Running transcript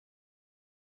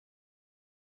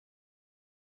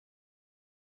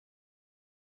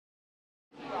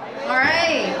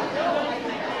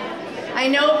I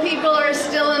know people are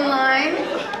still in line,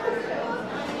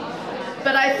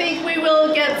 but I think we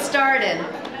will get started.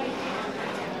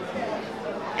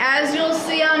 As you'll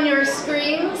see on your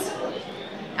screens,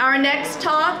 our next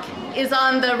talk is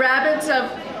on the rabbits of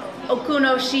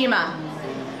Okunoshima,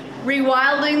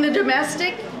 Rewilding the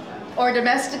Domestic or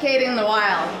Domesticating the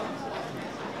Wild.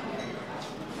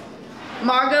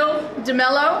 Margo,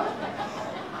 DeMello,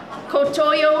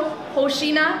 Kototyo,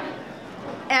 Hoshina,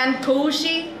 and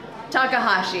Koushi,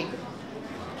 Takahashi.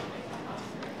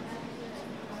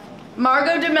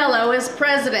 Margo DeMello is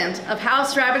president of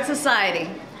House Rabbit Society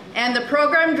and the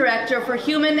program director for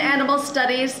Human Animal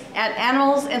Studies at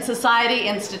Animals and Society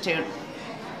Institute.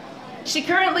 She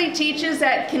currently teaches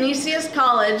at Canisius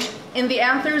College in the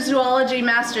Anthrozoology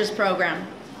Master's Program.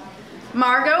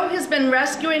 Margo has been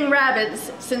rescuing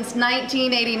rabbits since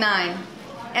 1989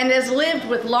 and has lived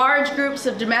with large groups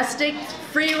of domestic,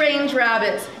 free-range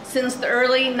rabbits since the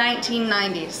early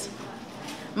 1990s.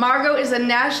 Margo is a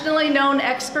nationally known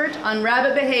expert on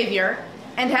rabbit behavior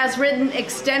and has written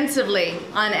extensively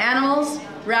on animals,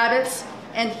 rabbits,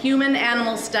 and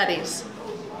human-animal studies.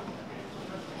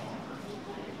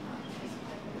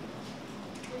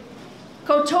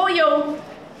 Kototyo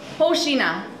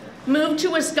Hoshina moved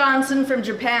to Wisconsin from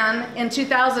Japan in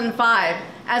 2005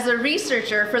 as a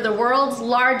researcher for the world's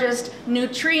largest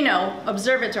neutrino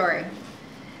observatory.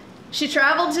 She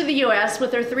traveled to the US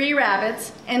with her 3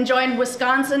 rabbits and joined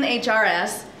Wisconsin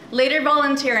HRS, later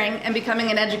volunteering and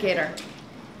becoming an educator.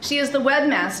 She is the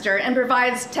webmaster and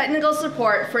provides technical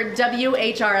support for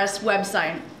WHRS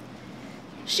website.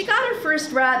 She got her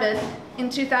first rabbit in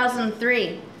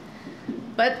 2003,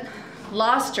 but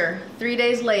lost her 3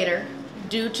 days later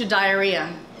due to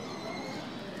diarrhea.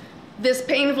 This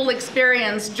painful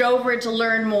experience drove her to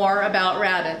learn more about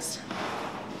rabbits.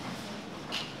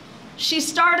 She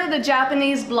started a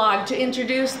Japanese blog to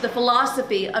introduce the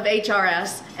philosophy of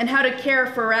HRS and how to care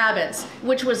for rabbits,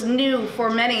 which was new for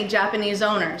many Japanese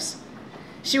owners.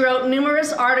 She wrote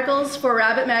numerous articles for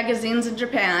rabbit magazines in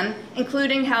Japan,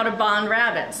 including how to bond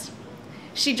rabbits.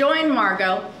 She joined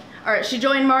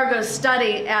Margo's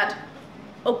study at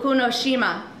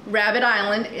Okunoshima, Rabbit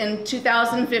Island in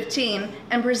 2015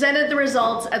 and presented the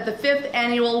results at the 5th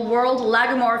Annual World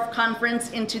Lagomorph Conference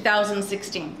in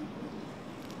 2016.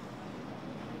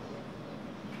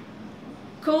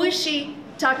 Koushi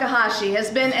Takahashi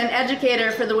has been an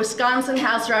educator for the Wisconsin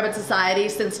House Rabbit Society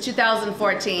since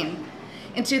 2014.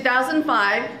 In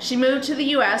 2005, she moved to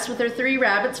the US with her 3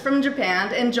 rabbits from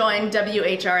Japan and joined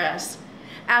WHRS.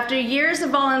 After years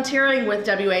of volunteering with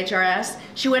WHRS,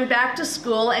 she went back to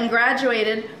school and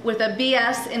graduated with a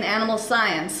BS in animal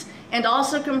science and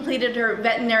also completed her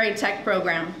veterinary tech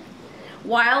program.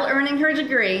 While earning her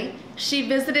degree, she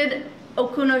visited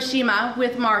Okunoshima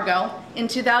with Margo in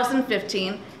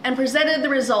 2015 and presented the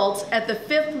results at the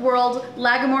 5th World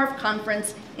Lagomorph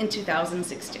Conference in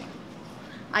 2016.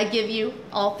 I give you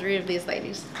all 3 of these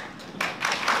ladies.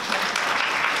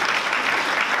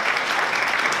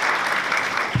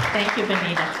 Thank you,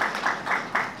 Benita.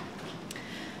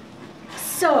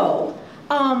 So,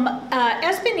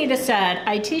 as Benita said,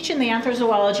 I teach in the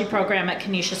Anthrozoology program at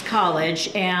Canisius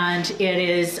College, and it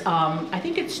is, I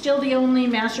think it's still the only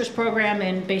master's program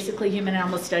in basically human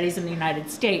animal studies in the United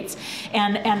States.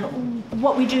 And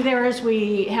what we do there is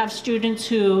we have students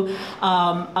who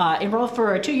enroll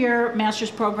for a 2-year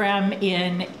master's program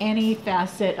in any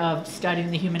facet of studying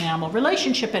the human-animal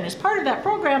relationship. And as part of that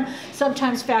program,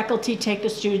 sometimes faculty take the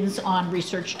students on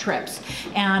research trips.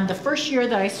 And the first year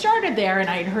that I started there, and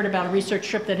I had heard about a research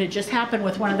trip that had just happened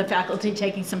with one of the faculty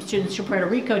taking some students to Puerto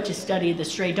Rico to study the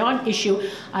stray dog issue,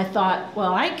 I thought,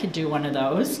 well, I could do one of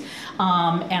those.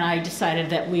 And I decided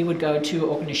that we would go to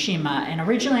Okunoshima. And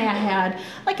originally I had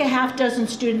like a half-dozen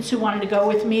students who wanted to go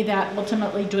with me. That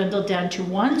ultimately dwindled down to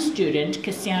 1 student,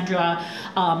 Cassandra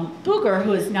Booger,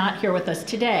 who is not here with us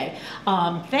today.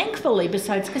 Thankfully,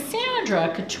 besides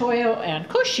Cassandra, Kototyo and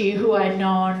Koushi, who I'd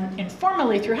known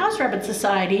informally through House Rabbit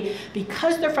Society,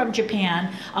 because they're from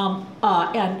Japan,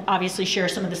 and obviously share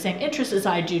some of the same interests as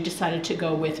I do, decided to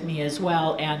go with me as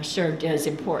well and served as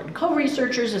important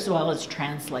co-researchers as well as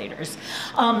translators.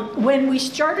 When we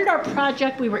started our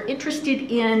project, we were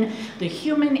interested in the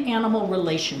human-animal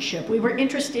relationship. We were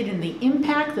interested in the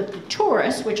impact that the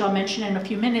tourists, which I'll mention in a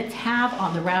few minutes, have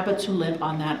on the rabbits who live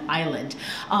on that island.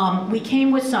 We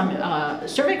came with some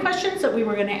survey questions that we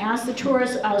were going to ask the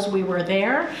tourists as we were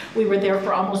there. We were there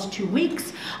for almost 2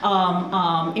 weeks,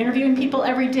 interviewing people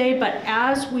every day, but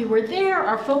as we were there,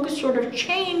 our focus sort of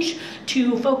changed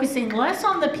to focusing less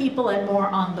on the people and more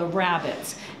on the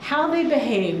rabbits, how they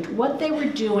behaved, what they were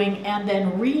doing, and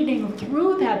then reading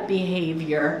through that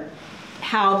behavior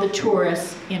how the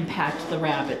tourists impact the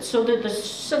rabbits. So the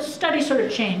study sort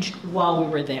of changed while we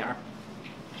were there.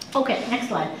 Okay, next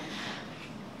slide.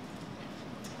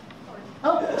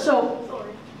 Oh, so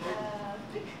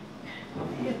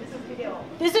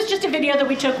this is just a video that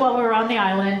we took while we were on the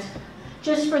island,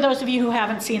 just for those of you who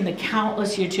haven't seen the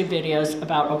countless YouTube videos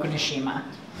about Okunoshima.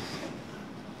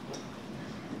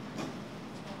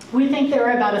 We think there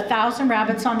are about 1,000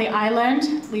 rabbits on the island,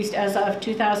 at least as of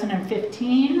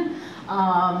 2015.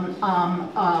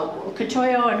 Kototyo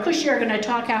and Koushi are going to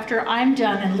talk after I'm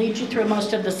done and lead you through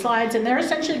most of the slides, and they're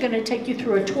essentially going to take you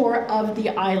through a tour of the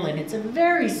island. It's a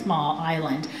very small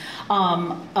island.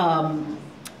 And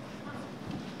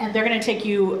they're going to take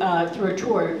you through a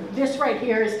tour. This right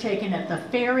here is taken at the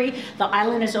ferry. The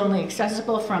island is only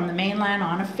accessible from the mainland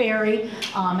on a ferry,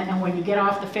 and when you get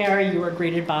off the ferry, you are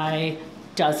greeted by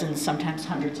dozens, sometimes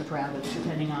hundreds of rabbits,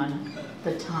 depending on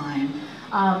the time.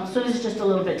 So this is just a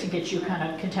little bit to get you kind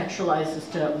of contextualized as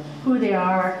to who they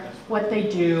are, what they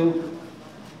do.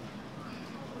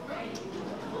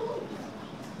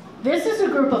 This is a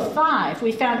group of 5.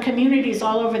 We found communities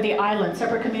all over the island,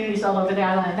 separate communities all over the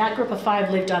island, and that group of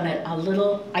 5 lived on a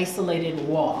little isolated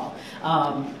wall.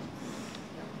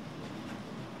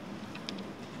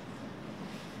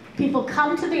 People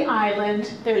come to the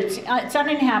island, it's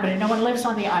uninhabited, no one lives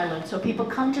on the island, so people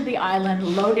come to the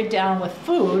island loaded down with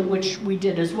food, which we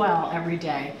did as well every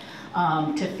day,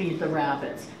 to feed the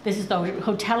rabbits. This is the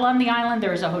hotel on the island.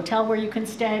 There is a hotel where you can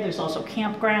stay. There's also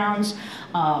campgrounds.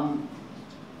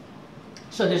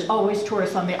 So there's always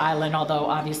tourists on the island, although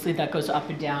obviously that goes up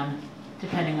and down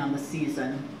depending on the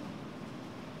season.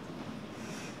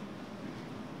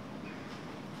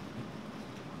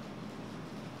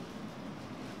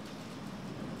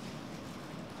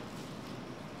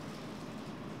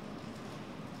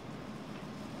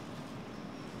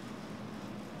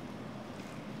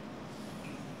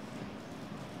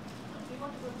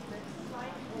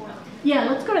 Yeah,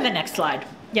 let's go to the next slide.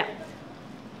 Yeah.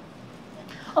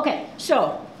 Okay,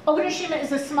 so Okunoshima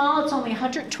is a small, it's only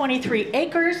 123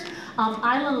 acres,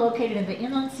 island located in the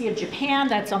inland sea of Japan.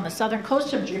 That's on the southern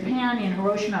coast of Japan in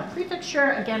Hoshina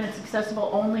Prefecture. Again, it's accessible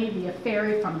only via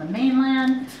ferry from the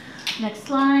mainland. Next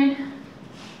slide.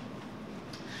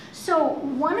 So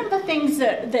one of the things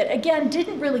that again,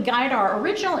 didn't really guide our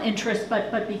original interest,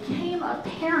 but became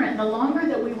apparent the longer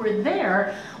that we were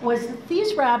there, was that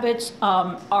these rabbits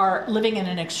are living in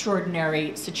an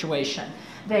extraordinary situation.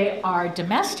 They are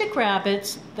domestic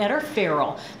rabbits that are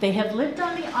feral. They have lived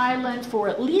on the island for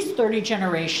at least 30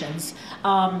 generations.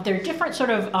 There are different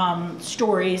sort of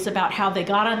stories about how they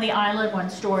got on the island. One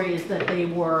story is that they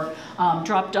were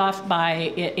dropped off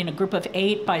in a group of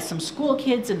 8 by some school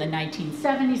kids in the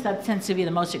 1970s. That tends to be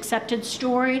the most accepted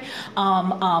story.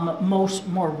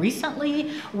 More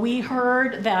recently, we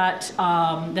heard that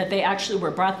they actually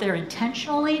were brought there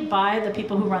intentionally by the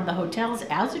people who run the hotels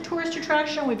as a tourist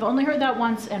attraction. We've only heard that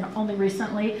once and only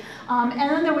recently. And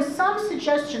then there was some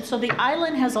suggestion, so the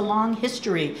island has a long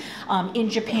history in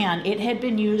Japan. It had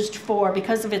been used for,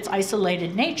 because of its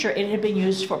isolated nature, it had been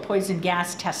used for poison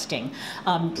gas testing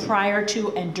prior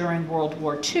to and during World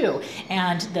War II.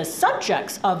 And the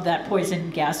subjects of that poison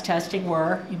gas testing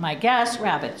were, you might guess,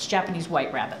 rabbits, Japanese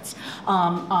white rabbits.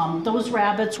 Those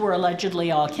rabbits were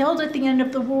allegedly all killed at the end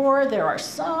of the war. There are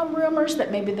some rumors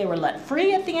that maybe they were let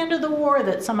free at the end of the war,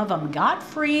 that some of them got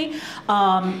free.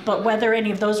 But whether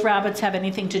any of those rabbits have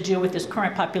anything to do with this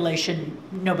current population,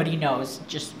 nobody knows.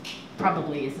 Just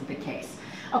probably isn't the case.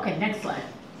 Okay, next slide.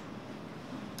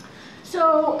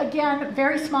 So again,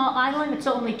 very small island. It's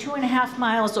only 2.5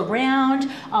 miles around.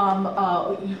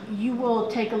 You will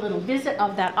take a little visit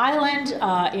of that island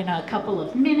in a couple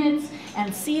of minutes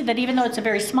and see that even though it's a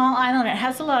very small island, it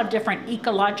has a lot of different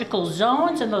ecological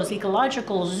zones, and those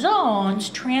ecological zones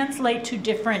translate to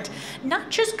different, not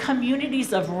just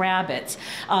communities of rabbits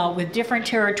with different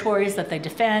territories that they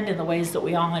defend in the ways that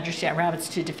we all understand rabbits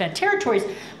to defend territories,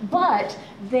 but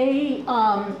they,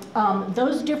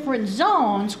 those different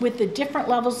zones with the different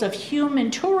levels of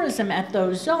human tourism at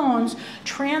those zones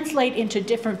translate into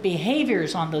different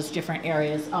behaviors on those different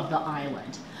areas of the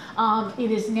island.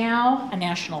 It is now a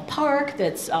national park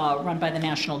that's run by the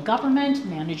national government,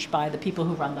 managed by the people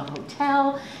who run the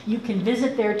hotel. You can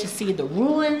visit there to see the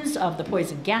ruins of the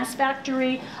poison gas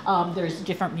factory. There's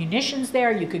different munitions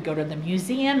there. You could go to the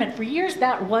museum, and for years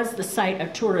that was the site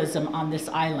of tourism on this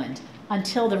island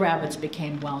until the rabbits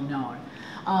became well known.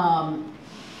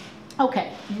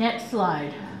 Okay, next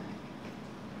slide.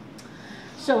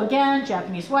 So again,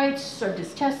 Japanese whites served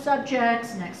as test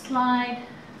subjects. Next slide.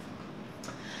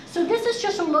 So this is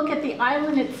just a look at the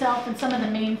island itself and some of the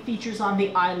main features on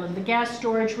the island. The gas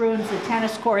storage rooms, the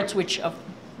tennis courts, which,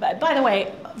 by the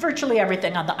way, virtually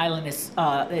everything on the island is,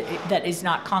 that is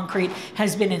not concrete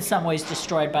has been in some ways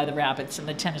destroyed by the rabbits, and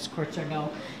the tennis courts are no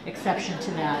exception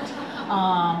to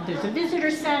that. There's a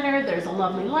visitor center, there's a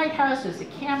lovely lighthouse, there's a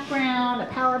campground, a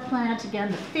power plant,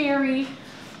 again, the ferry.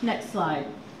 Next slide.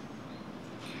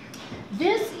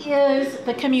 This is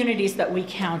the communities that we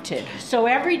counted. So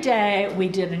every day we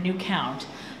did a new count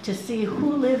to see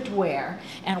who lived where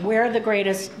and where the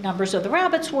greatest numbers of the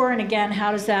rabbits were, and again,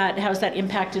 how is that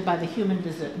impacted by the human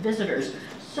visitors.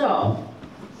 So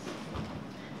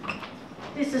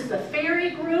this is the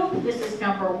ferry group. This is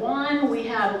number 1. We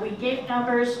gave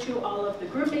numbers to all of the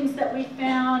groupings that we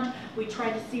found. We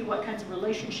tried to see what kinds of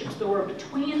relationships there were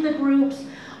between the groups.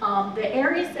 The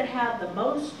areas that had the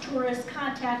most tourist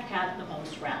contact had the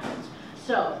most rabbits.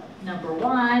 So number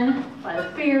 1 by the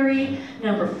ferry,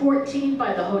 number 14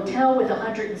 by the hotel with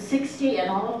 160, and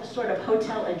all of the sort of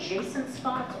hotel adjacent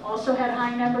spots also had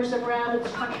high numbers of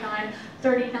rabbits, 29,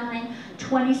 39,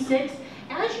 26.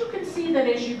 As you can see that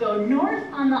as you go north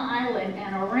on the island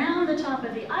and around the top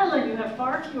of the island, you have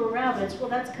far fewer rabbits. Well,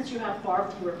 that's because you have far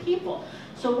fewer people.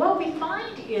 So what we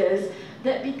find is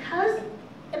that because,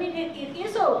 I mean, it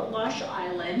is a lush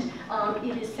island.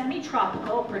 It is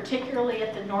semi-tropical, particularly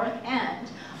at the north end.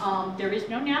 There is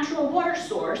no natural water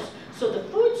source, so the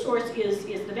food source is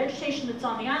the vegetation that's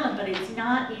on the island, but it's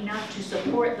not enough to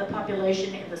support the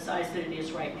population in the size that it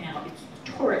is right now.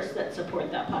 It's tourists that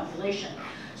support that population.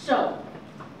 So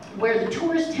where the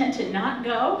tourists tend to not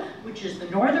go, which is the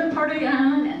northern part of the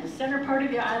island and the center part of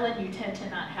the island, you tend to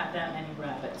not have that many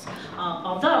rabbits.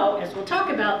 Although, as we'll talk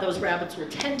about, those rabbits will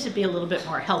tend to be a little bit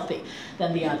more healthy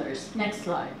than the others. Next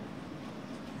slide.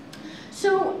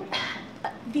 So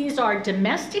these are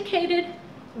domesticated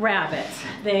rabbits.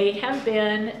 They have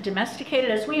been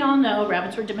domesticated, as we all know.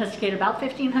 Rabbits were domesticated about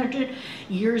 1,500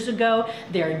 years ago.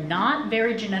 They're not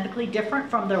very genetically different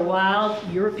from their wild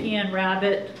European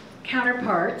rabbit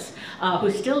counterparts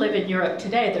who still live in Europe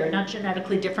today. They're not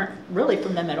genetically different really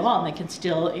from them at all, and they can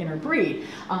still interbreed,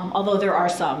 although there are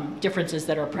some differences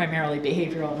that are primarily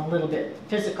behavioral and a little bit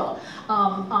physical.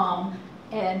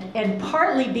 And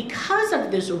partly because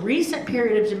of this recent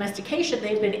period of domestication,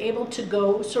 they've been able to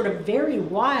go sort of very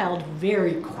wild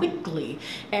very quickly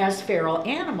as feral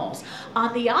animals.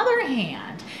 On the other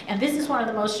hand, and this is one of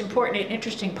the most important and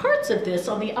interesting parts of this,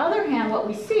 on the other hand, what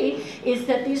we see is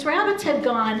that these rabbits have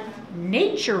gone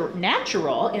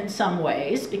natural in some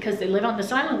ways because they live on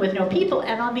this island with no people,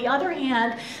 and on the other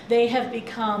hand, they have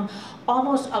become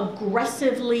almost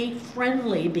aggressively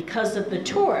friendly because of the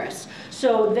tourists.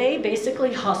 So they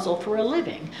basically hustle for a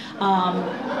living.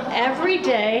 Every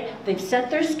day, they've set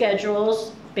their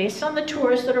schedules based on the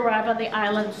tourists that arrive on the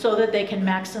island so that they can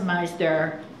maximize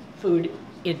their food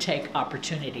intake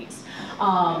opportunities.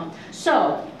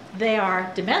 So they are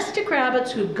domestic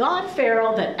rabbits who've gone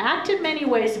feral that act in many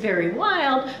ways very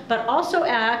wild, but also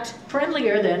act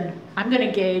friendlier than, I'm going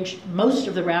to gauge, most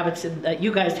of the rabbits that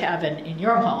you guys have in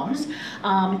your homes.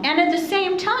 And at the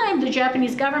same time, the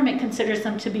Japanese government considers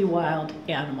them to be wild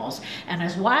animals. And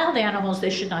as wild animals, they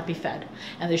should not be fed,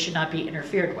 and they should not be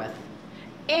interfered with.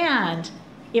 And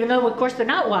even though, of course, they're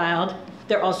not wild,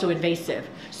 they're also invasive.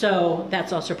 So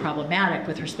that's also problematic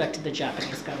with respect to the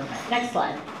Japanese government. Next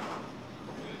slide.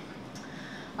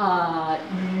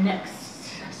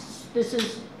 Next, this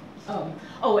is,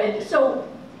 and so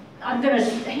I'm going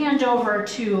to hand over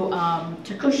to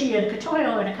Koushi and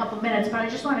Kototyo in a couple minutes, but I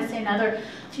just want to say another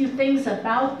few things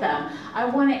about them. I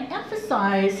want to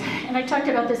emphasize, and I talked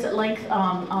about this at length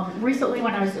recently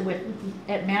when I was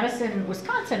at Madison,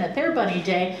 Wisconsin at their Bunny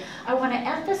Day. I want to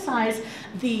emphasize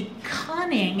the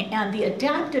cunning and the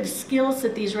adaptive skills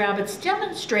that these rabbits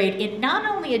demonstrate in not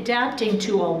only adapting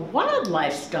to a wild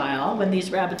lifestyle when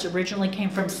these rabbits originally came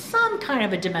from some kind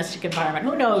of a domestic environment.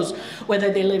 Who knows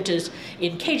whether they lived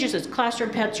in cages as classroom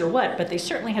pets or what, but they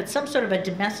certainly had some sort of a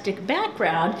domestic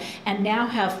background and now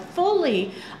have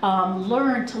fully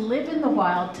learned to live in the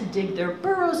wild, to dig their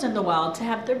burrows in the wild, to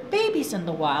have their babies in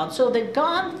the wild. So they've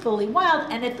gone fully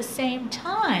wild, and at the same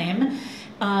time,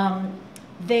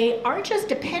 they aren't just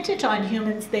dependent on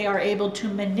humans, they are able to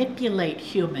manipulate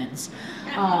humans.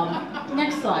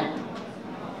 Next slide.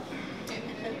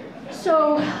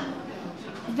 So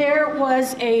There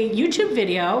was a YouTube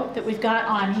video that we've got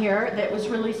on here that was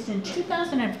released in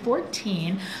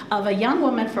 2014 of a young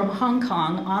woman from Hong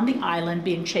Kong on the island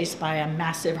being chased by a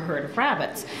massive herd of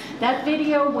rabbits. That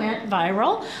video went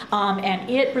viral, and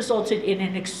it resulted in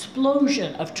an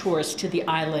explosion of tourists to the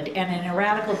island and a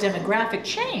radical demographic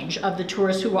change of the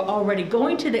tourists who were already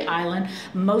going to the island,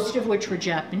 most of which were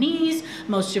Japanese,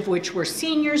 most of which were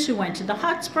seniors who went to the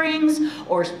hot springs,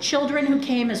 or children who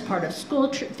came as part of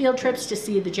school field trips to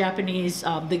see the Japanese,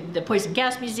 the Poison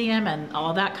Gas Museum and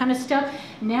all that kind of stuff.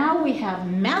 Now we have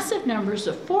massive numbers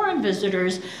of foreign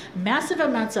visitors, massive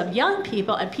amounts of young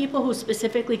people, and people who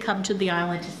specifically come to the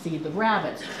island to see the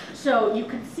rabbits. So you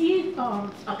can see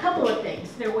a couple of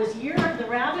things. There was Year of the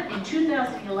Rabbit in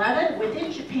 2011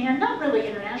 within Japan, not really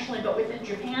internationally, but within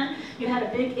Japan. You had a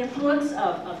big influence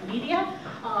of media,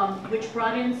 which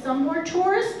brought in some more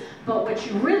tourists, but what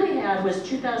you really had was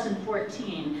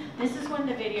 2014. This is when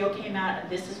the video came out, and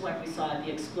this is when we saw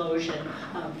the explosion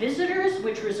of visitors,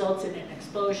 which results in an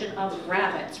explosion of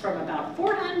rabbits from about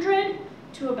 400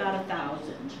 to about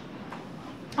 1,000.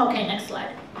 Okay, next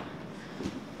slide.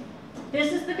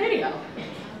 This is the video.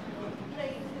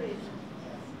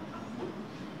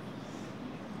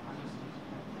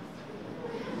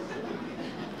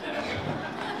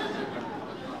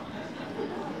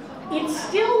 It's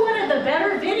still one of the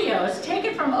better videos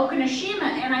taken from Okunoshima,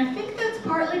 and I think that's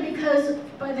partly because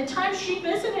by the time she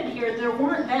visited here, there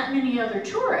weren't that many other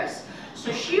tourists.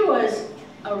 So she was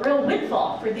a real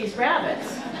windfall for these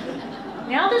rabbits.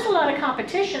 Now there's a lot of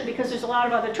competition because there's a lot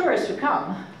of other tourists who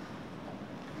come.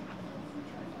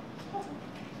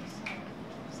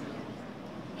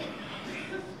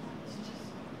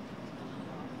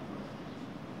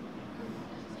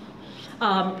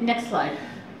 Next slide.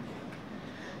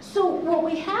 So what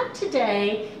we have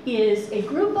today is a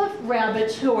group of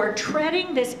rabbits who are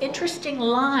treading this interesting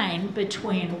line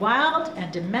between wild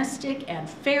and domestic and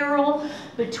feral,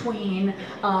 between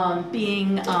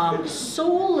being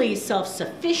solely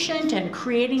self-sufficient and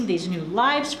creating these new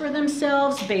lives for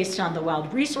themselves based on the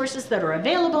wild resources that are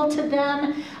available to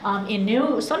them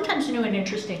in sometimes new and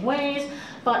interesting ways,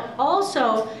 but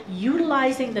also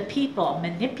utilizing the people,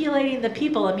 manipulating the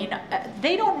people. I mean,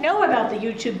 they don't know about the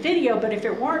YouTube video, but if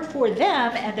it weren't for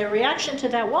them and their reaction to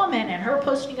that woman and her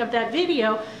posting of that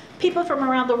video, people from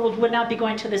around the world would not be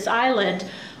going to this island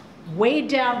weighed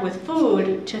down with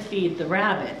food to feed the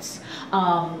rabbits,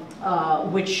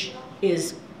 which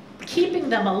is keeping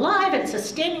them alive and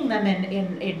sustaining them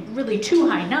in really too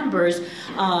high numbers.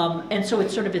 And so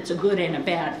it's a good and a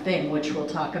bad thing, which we'll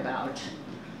talk about.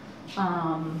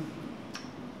 And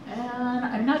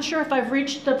I'm not sure if I've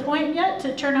reached the point yet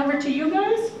to turn over to you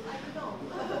guys.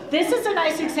 This is a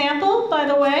nice example, by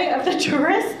the way, of the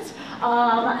tourists.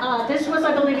 This was,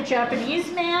 I believe, a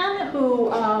Japanese man who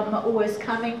was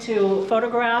coming to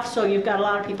photograph. So you've got a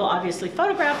lot of people obviously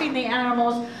photographing the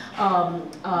animals.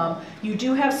 You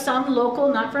do have some local,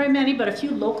 not very many, but a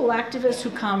few local activists who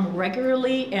come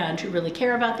regularly and who really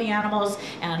care about the animals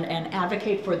and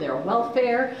advocate for their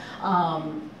welfare.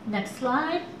 Next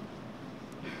slide.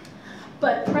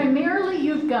 But primarily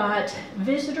you've got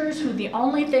visitors who the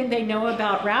only thing they know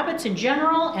about rabbits in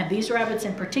general, and these rabbits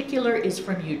in particular, is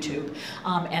from YouTube.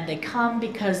 And they come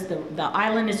because the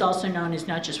island is also known as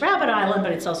not just Rabbit Island,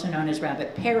 but it's also known as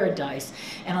Rabbit Paradise.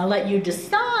 And I'll let you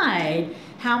decide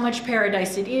how much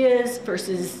paradise it is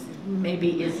versus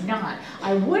maybe is not.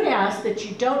 I would ask that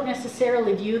you don't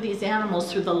necessarily view these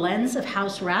animals through the lens of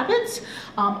house rabbits.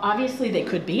 Obviously they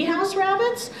could be house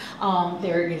rabbits.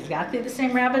 They're exactly the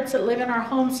same rabbits that live in our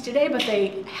homes today, but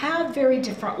they have very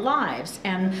different lives.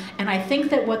 And I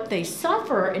think that what they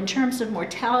suffer in terms of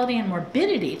mortality and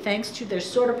morbidity, thanks to their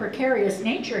sort of precarious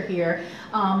nature here,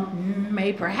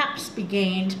 may perhaps be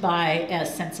gained by a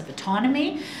sense of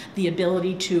autonomy, the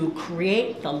ability to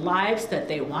create the lives that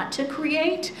they want to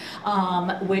create,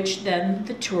 which then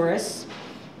the tourists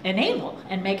enable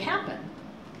and make happen.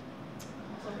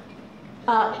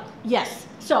 Yes,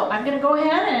 so I'm going to go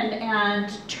ahead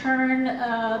and turn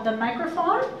the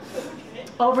microphone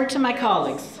over to my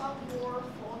colleagues.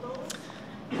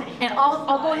 And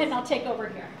I'll go ahead and I'll take over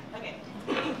here. Okay.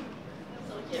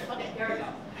 Okay, here we go.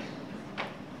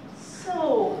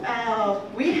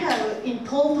 So we have in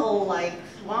total like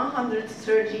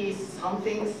 130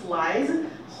 something slides,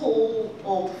 full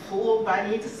of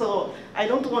bunnies. So I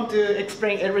don't want to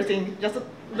explain everything. Just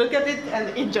look at it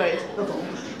and enjoy it.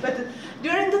 But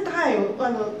during the time,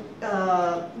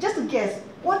 just guess,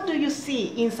 what do you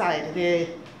see inside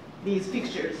these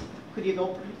pictures? Could you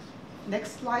go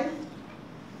next slide?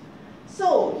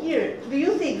 So here, do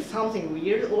you think something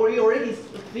weird, or you already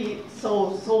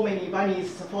saw so many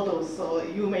bunnies photos, so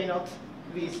you may not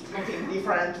with something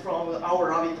different from our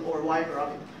rabbit or white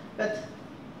rabbit. But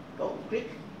go quick.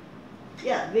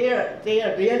 Yeah, they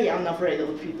are really unafraid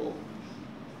of people.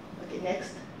 Okay,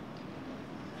 next.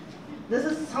 This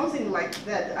is something like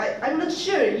that. I'm not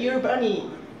sure your bunny,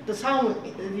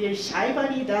 your shy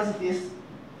bunny does this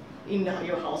in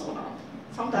your house or not.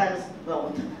 Sometimes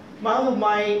don't. One of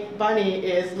my bunny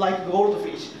is like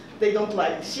goldfish.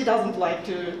 She doesn't like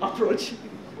to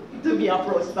be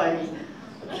approached by me.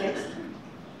 Next.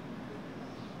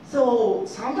 So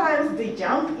sometimes they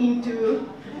jump into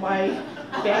my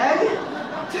bag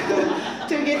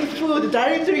to get food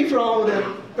directly from the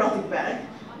plastic bag.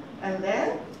 And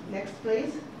then, next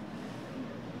please.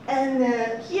 And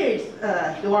here is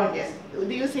the one guess.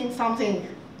 Do you think something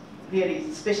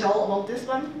really special about this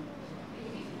one?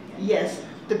 Yes,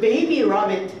 the baby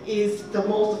rabbit is the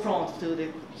most prone to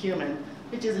the human,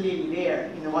 which is really rare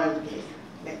in the wild case.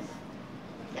 Next.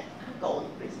 Yeah, go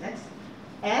please, next.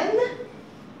 And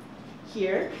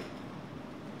here,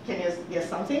 can you guess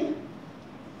something?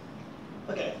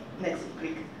 Okay, next,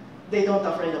 quick. They don't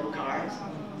afraid of cars.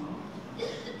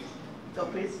 Go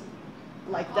please.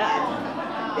 Like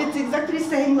that. It's exactly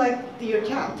same like your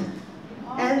cat.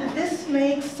 And this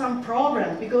makes some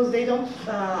problem because they don't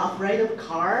afraid of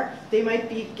car. They might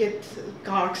get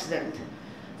car accident.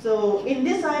 So in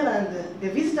this island, the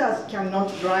visitors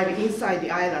cannot drive inside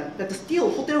the island, but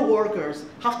still hotel workers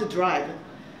have to drive.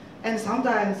 And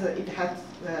sometimes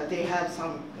they have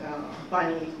some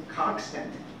funny car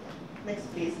accident. Next,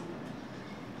 please.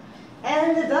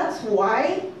 And that's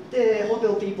why the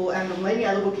hotel people and many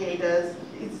educators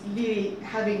is really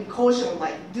having caution,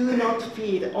 like do not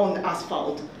feed on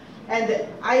asphalt. And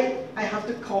I have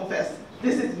to confess,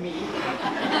 this is me.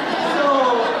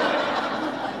 So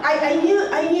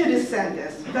I knew this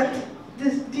sentence, but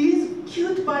these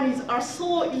cute bunnies are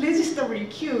so irresistibly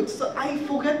cute, so I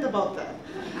forgot about that.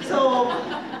 So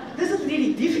this is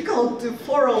really difficult to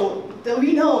follow.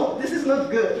 We know this is not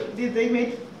good. They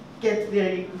may get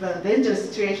very dangerous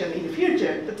situation in the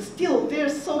future, but still they're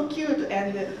so cute,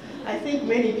 and I think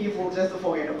many people just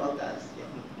forget about that.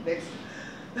 Yeah. Next,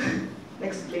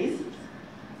 next please.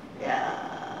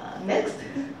 Yeah, next.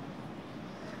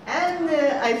 And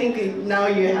I think now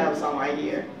you have some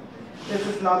idea. This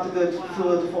is not good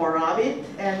food for rabbit,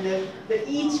 and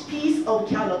each piece of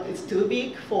carrot is too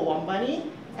big for one bunny,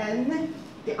 and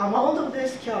the amount of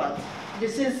this carrot,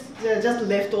 this is just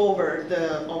left over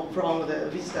from the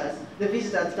visitors. The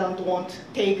visitors don't want to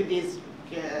take this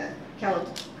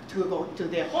carrot to go to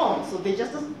their home, so they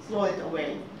just throw it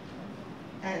away.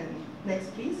 And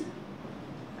next please.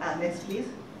 Next please.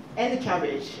 And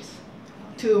cabbages.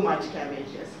 Too much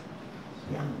cabbages.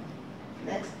 Yeah.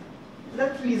 Next.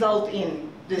 That result in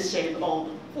this shape of,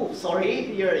 oh,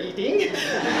 sorry, you're eating. It's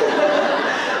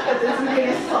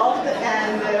really soft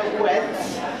and wet.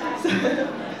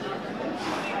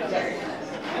 Yes.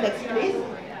 Next, please.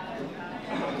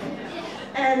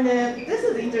 And this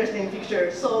is an interesting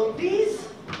picture. So these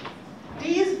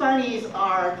bunnies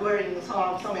are dwelling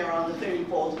somewhere around the ferry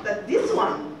port, but this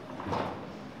one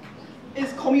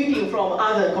is commuting from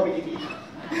other community.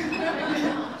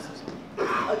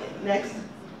 Okay, next.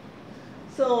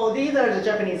 So these are the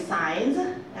Japanese signs,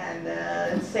 and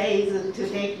it says to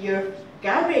take your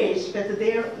garbage, but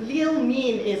their real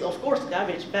mean is of course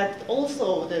garbage, but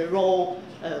also the raw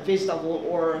vegetable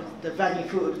or the bunny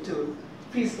food too.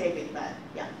 Please take it back.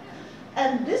 Yeah.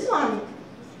 And this one,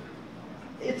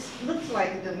 it looks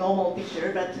like the normal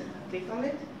picture, but click on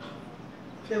it.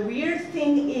 The weird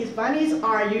thing is bunnies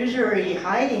are usually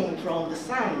hiding from the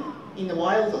sun in the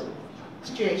wild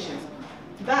situations.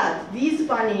 But these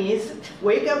bunnies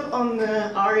wake up on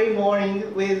the early morning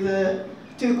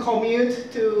to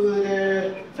commute to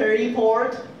the ferry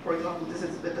port. For example, this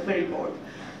is the ferry port.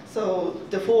 So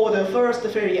before the first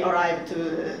ferry arrived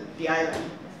to the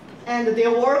island. And their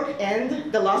work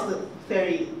ends the last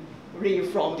ferry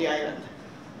leave from the island.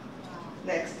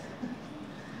 Next.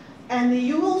 And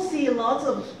you will see lots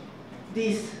of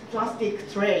these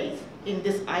plastic trays in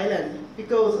this island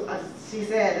because, as she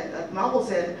said, as Margo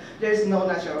said, there is no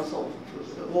natural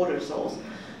water source.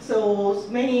 So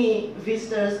many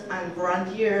visitors and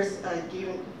volunteers are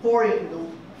pouring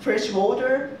fresh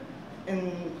water,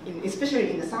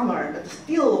 especially in the summer. But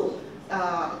still,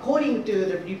 according to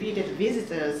the repeated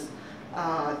visitors,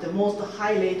 the most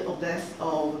high rate of death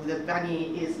of the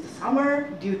bunny is the summer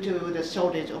due to the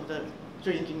shortage of the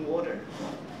drinking water.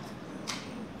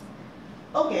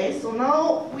 Okay, so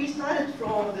now we started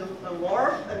from the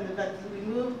wharf, but we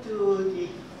moved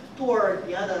toward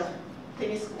the other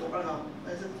tennis court, or no,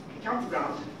 as a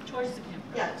campground. Towards the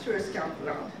campground. Yeah, towards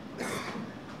campground.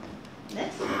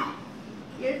 Next.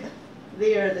 Here.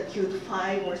 They are the cute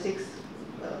 5 or 6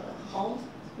 homes.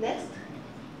 Next.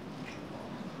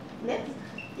 Next.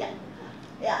 Yeah.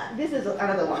 Yeah, this is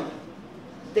another one.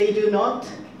 They do not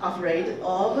afraid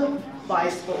of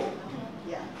bicycle.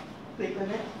 Yeah, click on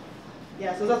it.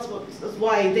 Yeah, so that's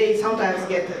why they sometimes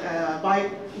get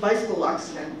bicycle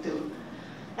accident too.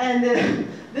 And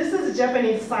this is a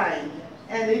Japanese sign,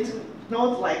 and it's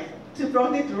not like to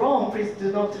protect wrong. Please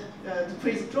do not.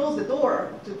 Please close the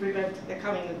door to prevent the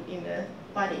coming in the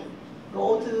bunny.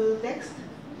 Go to next.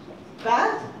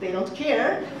 But they don't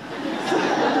care.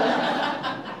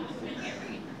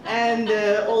 And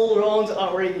all rounds are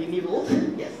already nibbled.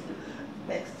 Yes.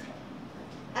 Next.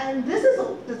 And this is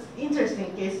this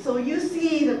interesting case. So you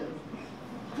see the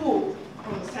poop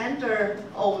from the center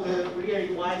of the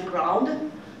really wide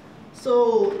ground.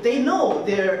 So they know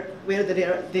where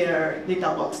their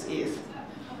litter box is.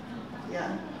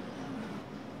 Yeah.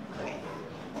 Okay.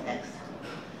 Next.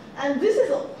 And this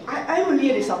is, I'm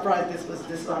really surprised this was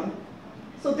this one.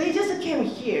 So they just came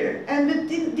here and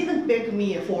didn't beg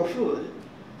me for food.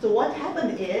 So what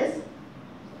happened is,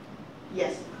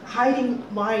 yes, hiding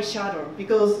my shadow,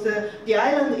 because the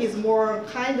island is more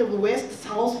kind of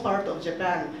west-south part of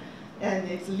Japan, and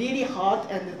it's really hot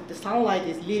and the sunlight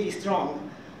is really strong.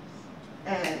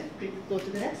 And go to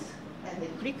the next, and then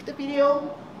click the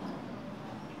video.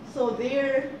 So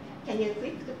there, can you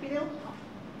click the video?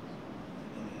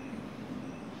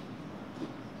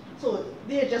 So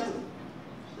they're just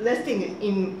resting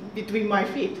in between my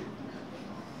feet.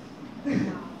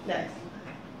 Next.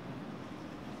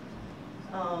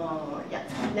 Yeah,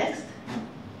 next.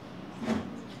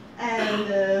 And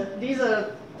these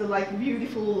are the like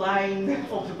beautiful line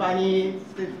of the bunny.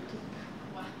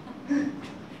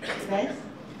 Next.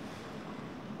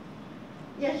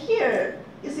 Yeah, here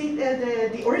you see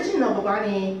the origin of a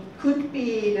bunny could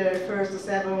be the first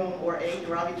 7 or 8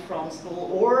 rabbit from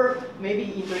school, or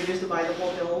maybe introduced by the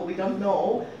hotel. We don't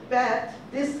know. But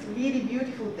this really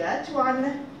beautiful Dutch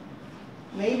one,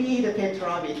 maybe the pet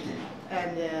rabbit,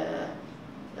 and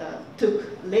took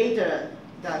later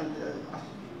than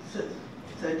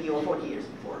 30 or 40 years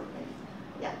before.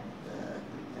 Yeah.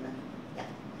 Yeah.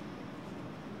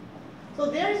 So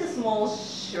there is a small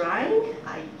shrine,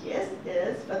 I guess,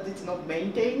 yes, but it's not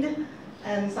maintained.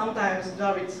 And sometimes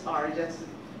rabbits are just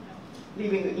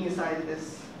living inside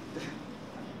this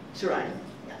shrine.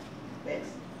 Yeah.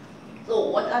 Next. So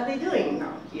what are they doing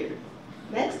now here?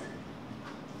 Next.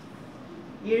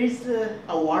 Here is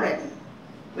a warren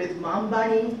with mom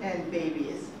bunny and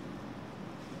babies.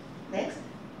 Next.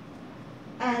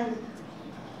 And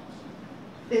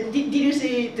did you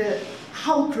see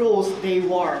how close they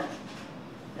were?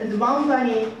 And the mom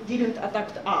bunny didn't attack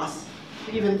us,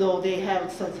 even though they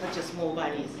have such a small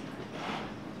bunnies.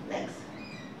 Next.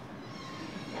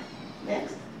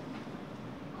 Next.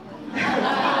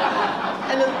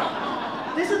 And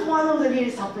this is one of the really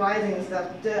surprising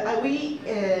stuff.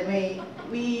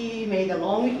 We made a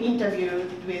long interview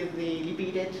with the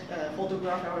repeated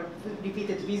photographer,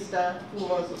 repeated visitor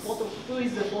who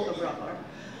is the photographer.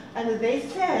 And they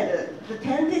said the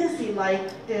tendency, like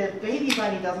the baby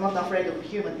bunny does not afraid of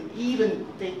human, even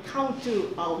they come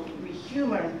to out with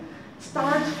human,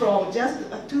 starts from just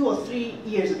 2 or 3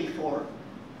 years before.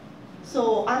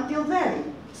 So until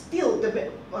then, still the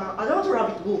adult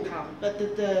rabbit will come, but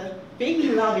the baby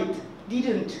rabbit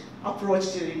didn't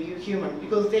approach to the human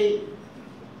because they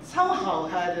somehow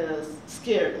had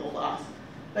scared of us.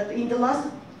 But in the last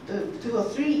 2 or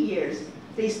 3 years,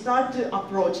 they start to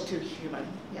approach to human.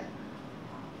 Yeah.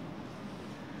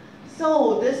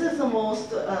 So this is the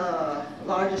most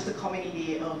largest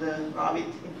community of the rabbit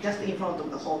just in front of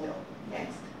the hotel.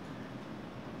 Next.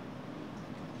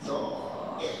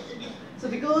 So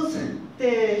because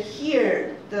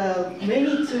here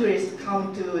many tourists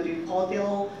come to the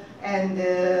hotel, and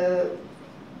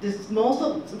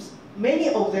many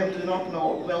of them do not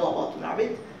know well about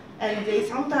rabbit, and they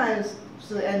sometimes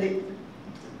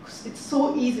it's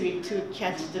so easy to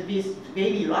catch this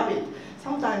baby rabbit.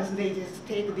 Sometimes they just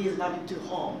take this rabbit to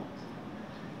home,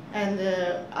 and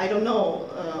I don't know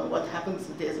what happens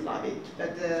to this rabbit,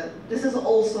 but this is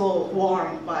also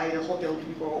warned by the hotel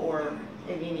people or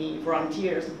any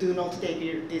volunteers. Do not take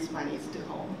these bunnies to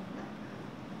home.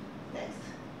 Next.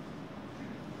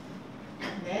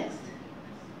 Next.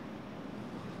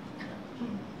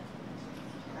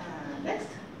 Next.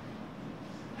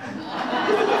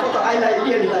 I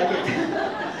really like it.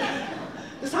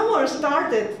 Someone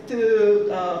started to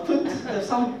put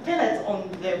some pellets on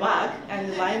their back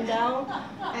and lying down,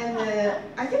 and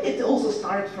I think it also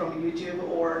started from YouTube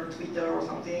or Twitter or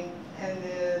something, and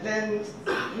then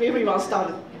everyone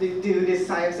started to do this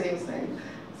same thing.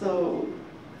 So,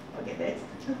 okay, next.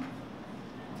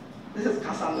 This is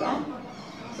Cassandra.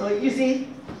 So you see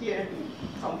here,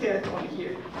 compared on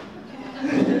here.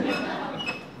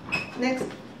 Next.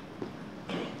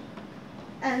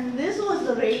 And this was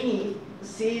the rainy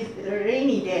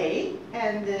day,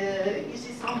 and you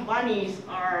see some bunnies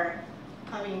are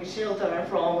having shelter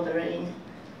from the rain.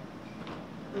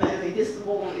 Maybe this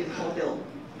wall is hotel.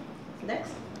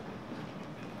 Next.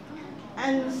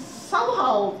 And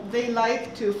somehow they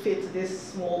like to fit this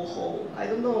small hole. I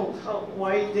don't know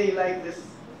why they like this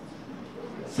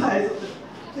size of it.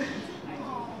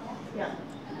 Yeah.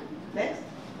 Next.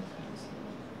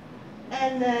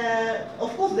 And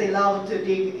of course they love to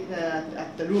dig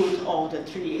at the root of the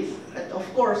trees. But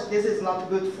of course this is not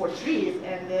good for trees,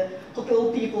 and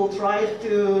hotel people tried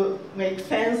to make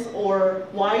fence or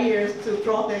wires to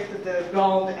protect the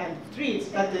ground and trees,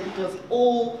 but it was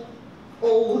all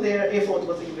their effort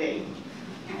was in vain.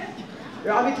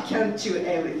 Rabbit can chew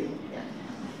everything. Yeah.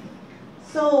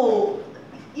 So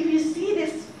if you see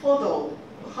this photo,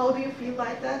 how do you feel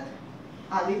like that?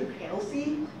 A little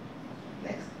healthy?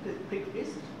 Next, quick please.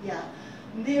 Yeah.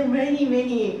 There are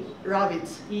many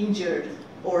rabbits injured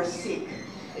or sick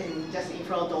just in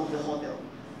front of the hotel.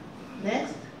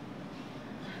 Next.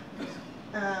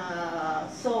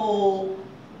 So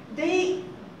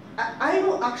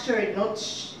I'm actually not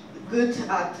good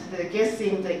at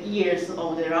guessing the years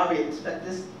of the rabbits, but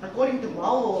this, according to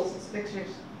Margo's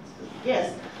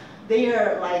guess, they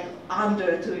are like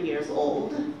under 2 years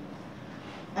old.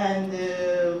 And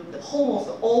almost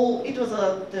all, it was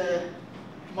the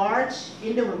March,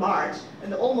 end of March,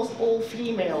 and almost all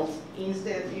females in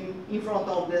front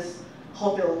of this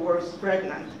hotel were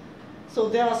pregnant. So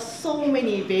there are so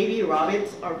many baby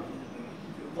rabbits are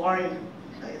born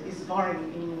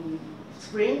in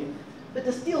spring, but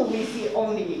still we see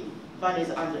only bunnies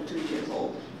under 2 years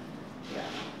old. Yeah.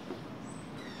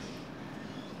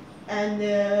 And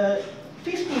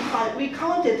 55, we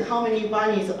counted how many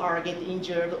bunnies are get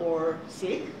injured or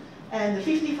sick, and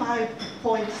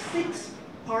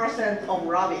 55.6% of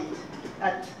rabbits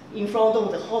in front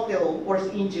of the hotel was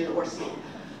injured or sick.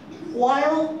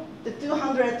 While the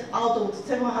 200 out of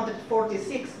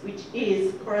 746, which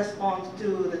corresponds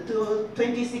to the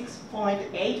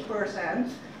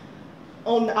 26.8%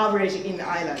 on average in the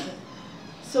island.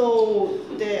 So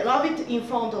the rabbit in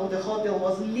front of the hotel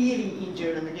was really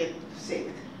injured and get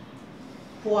sick,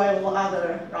 while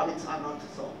other rabbits are not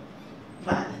so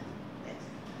bad. Next.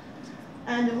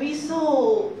 And we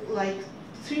saw like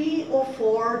 3 or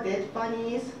 4 dead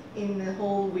bunnies in the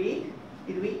whole week.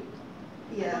 Did we?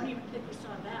 Yeah. I don't even think we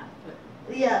saw that.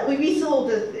 But yeah, we saw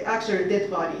the actual dead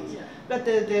bodies. Yeah. But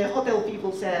the hotel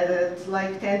people said it's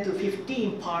like 10 to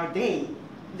 15 per day.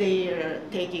 They're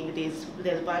taking these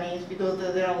dead bunnies because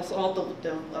there are a lot of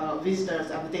the,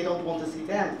 visitors and they don't want to see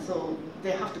them, so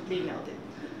they have to clean out it.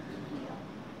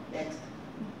 Next.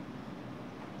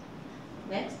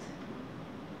 Next.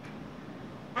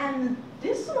 And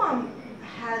this one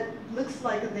looks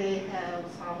like they have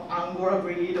some Angora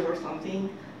breed or something.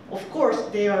 Of course,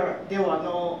 they were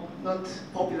not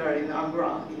popular in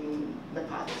Angora in the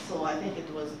past, so I think it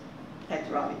was pet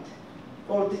rabbit.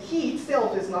 Or he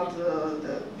itself is not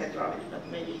the pet rabbit, but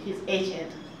maybe his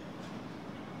agent,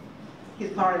 his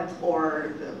parents,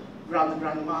 or the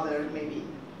grandmother, maybe.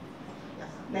 Yes.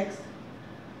 Next.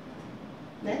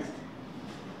 Next.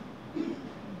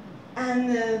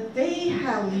 And they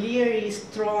have really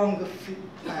strong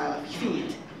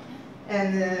feet,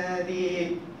 and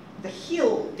the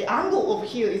angle of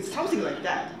heel is something like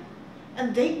that,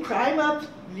 and they climb up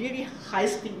really high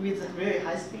speed with very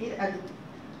high speed and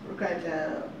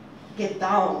get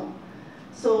down.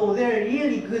 So they're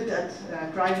really good at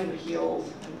driving the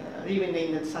hills and living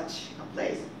in such a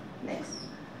place. Next.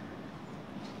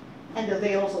 And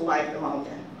they also like the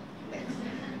mountain. Next.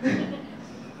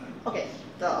 Okay,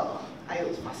 I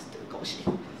will pass to Koushi.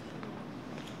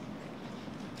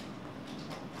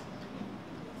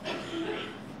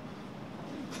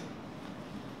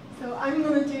 So I'm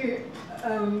going to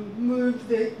move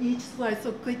each slide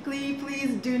so quickly.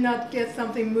 Please do not get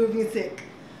something moving sick.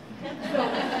 So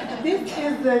this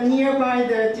is nearby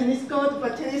the tennis court,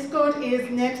 but tennis court is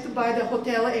next by the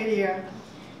hotel area.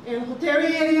 In hotel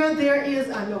area, there is,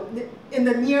 in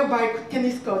the nearby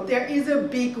tennis court, there is a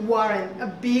big warren, a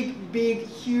big,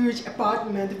 huge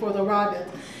apartment for the rabbit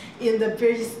in the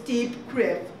very steep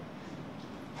cliff.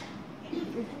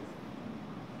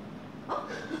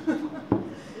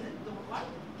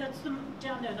 that's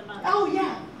down there, the mother. Oh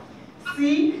yeah,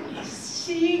 see,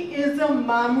 she is a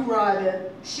mom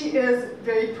rabbit. She is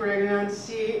very pregnant.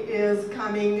 She is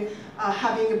coming,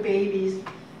 having babies.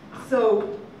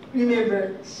 So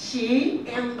remember, she,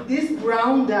 and this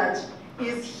brown dot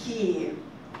is he.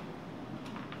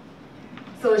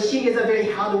 So she is a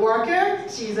very hard worker.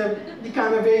 She's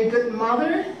become a very good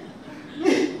mother.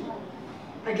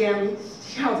 Again,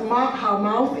 her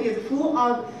mouth is full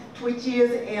of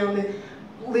twitches and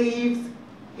leaves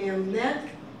and neck.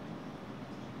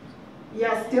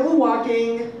 Yeah, still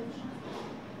walking.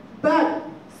 But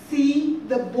see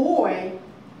the boy,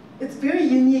 it's very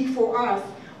unique for us.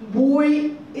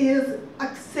 Boy is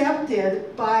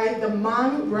accepted by the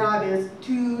mom rabbits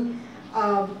to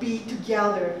be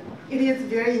together. It is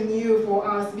very new for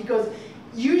us because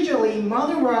usually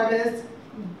mother rabbits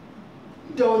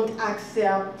don't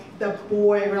accept the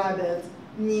boy rabbits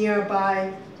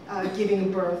nearby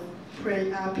giving birth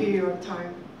period of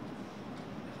time.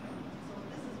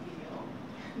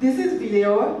 This is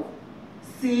video.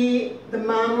 See the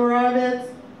mom rabbits.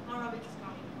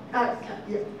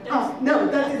 Yeah. Oh, no,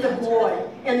 that is a boy.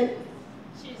 And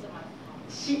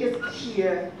she is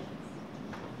here.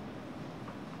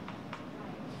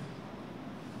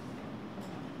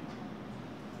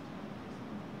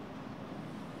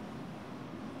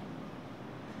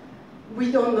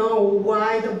 We don't know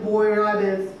why the boy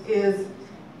rabbit is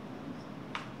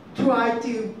trying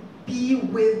to be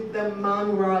with the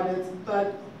mom rabbits,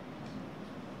 but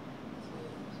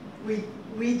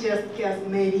we just guess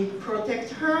maybe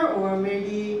protect her or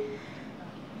maybe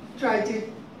try to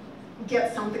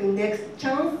get something next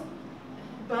chance,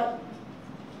 but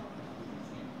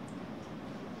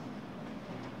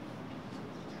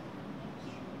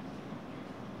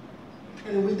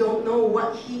and we don't know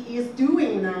what he is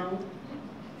doing now.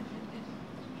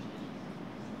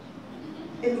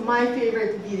 It's my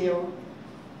favorite video.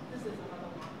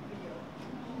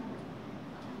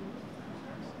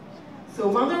 So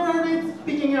mother rabbit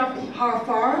picking up her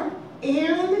fur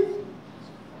and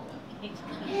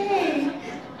hey.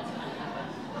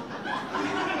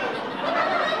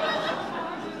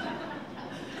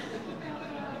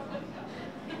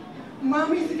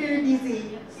 Mom is very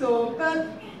busy, so but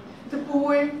the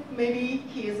boy maybe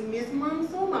he is miss mom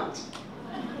so much.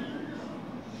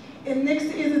 And next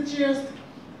is just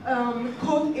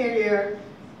coat area.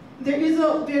 There is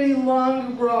a very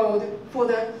long road for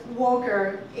the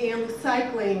walker and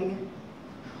cycling.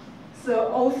 So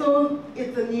also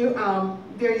it's a new,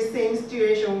 very same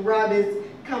situation, rabbits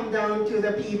come down to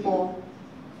the people.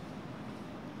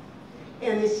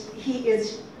 And he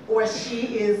is, or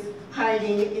she is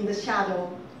hiding in the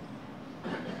shadow.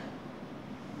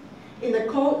 In the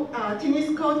court,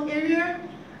 tennis court area,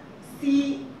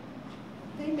 see,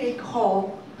 they make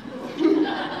hole.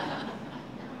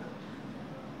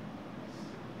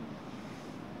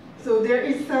 So there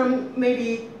is some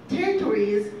maybe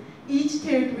territories. Each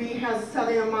territory has a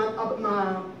certain amount of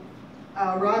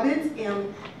rabbits,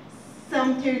 and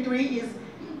some territory is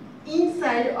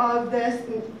inside of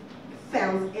the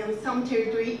fence, and some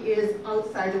territory is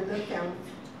outside of the fence.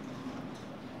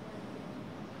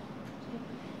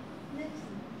 Next.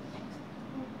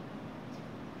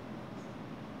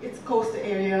 It's coast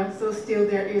area, so still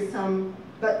there is some,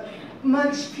 but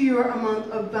much fewer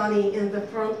amount of bunny in the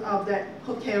front of the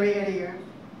hotel area.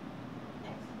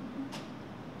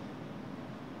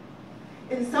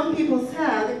 And some people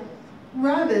said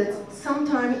rabbits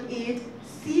sometimes eat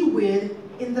seaweed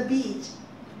in the beach.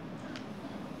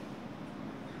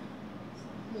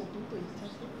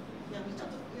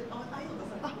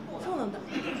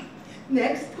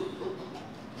 Next.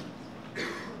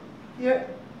 Here.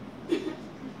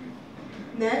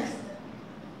 Next.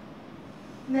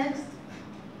 Next.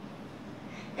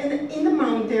 And in the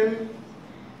mountain,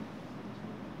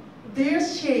 their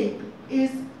shape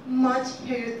is much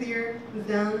healthier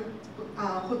than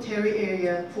hotel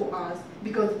area for us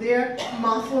because their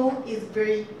muscle is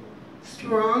very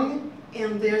strong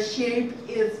and their shape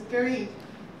is very,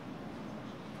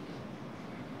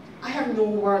 I have no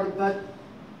word but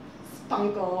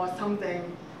spunkle or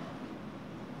something.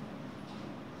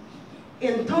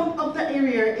 And top of the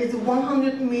area is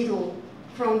 100 meters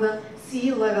from the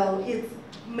sea level. It's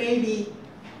maybe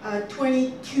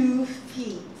 22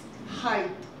 feet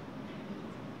height.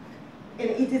 And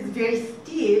it is very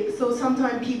steep, so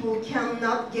sometimes people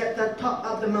cannot get the top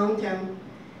of the mountain.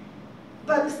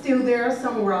 But still there are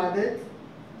some rabbits.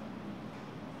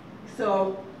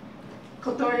 So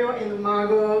Kototyo and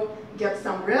Margo get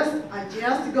some rest. I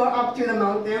just go up to the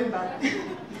mountain, but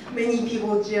many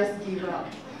people just give up.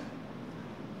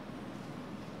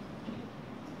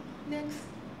 Next.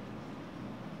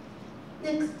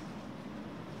 Next.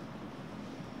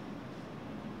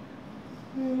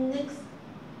 Next.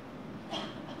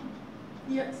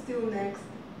 Yeah, still next.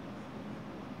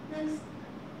 Next.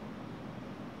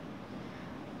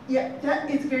 Yeah, that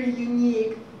is very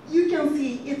unique. You can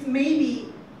see it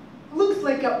maybe looks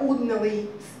like an ordinary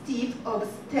steep of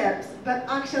steps, but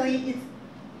actually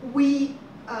we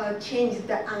changed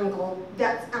the angle.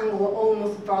 That angle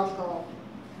almost vertical.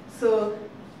 So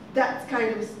that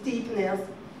kind of steepness,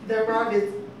 the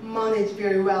rabbits manage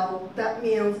very well. That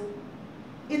means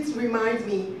it reminds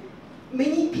me,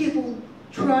 many people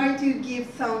try to give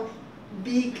some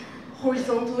big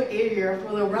horizontal area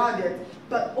for the rabbit,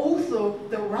 but also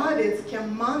the rabbits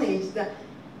can manage the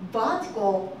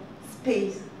vertical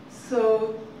space.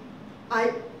 So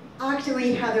I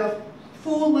actually had a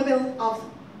full level of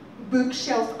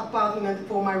bookshelf apartment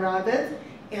for my rabbits,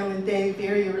 and they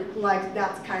very like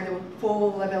that kind of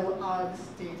full level of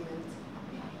statement.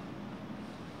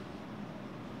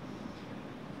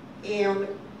 And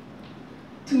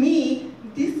to me,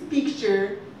 this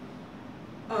picture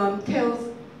tells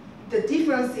the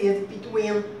differences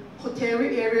between hotel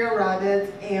area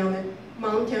rabbits and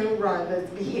mountain rabbits'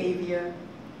 behavior.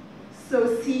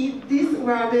 So see, this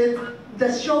rabbit,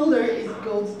 the shoulder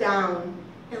goes down,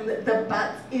 and the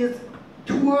butt is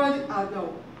toward,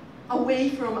 away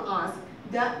from us.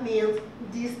 That means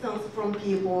distance from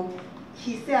people.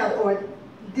 He said, or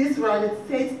this rabbit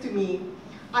says to me,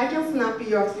 I can snap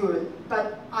your food,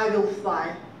 but I will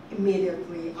fly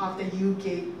immediately after you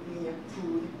gave me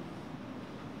food.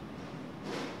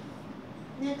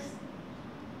 Next.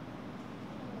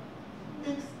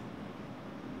 Next.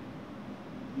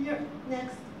 Here,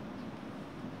 next.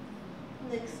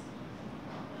 Next.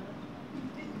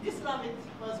 This rabbit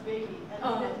was baby and he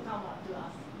didn't come up to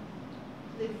us.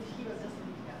 He was just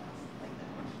looking at us like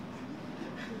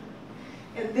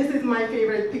that. And this is my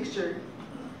favorite picture.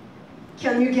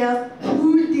 Can you guess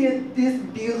who did this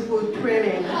beautiful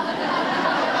trimming?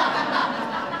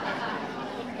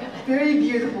 Very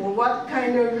beautiful. What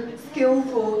kind of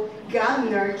skillful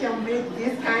gardener can make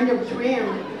this kind of trim?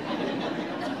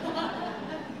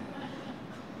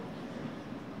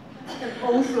 And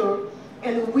also,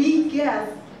 and we guess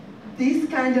this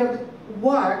kind of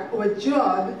work or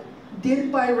job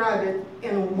did by rabbit,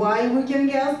 and why we can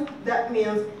guess, that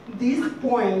means this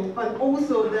point and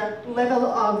also the level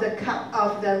of the cut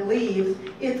of the leaves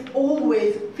is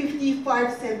always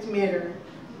 55 centimeters.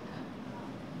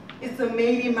 It's a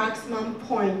maybe maximum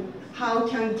point how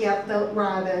can get the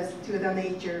rabbits to the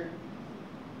nature.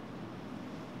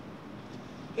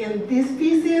 And these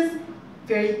pieces,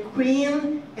 very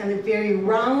clean and very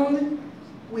round.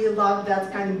 We love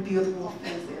that kind of beautiful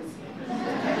pieces.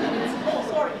 Oh,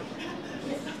 sorry.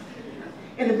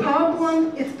 And the power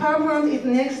plant is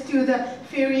next to the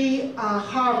ferry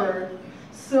harbor.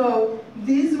 So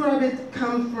these rabbits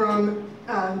come from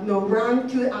run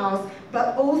to us,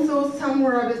 but also some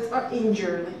rabbits are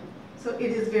injured. So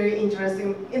it is very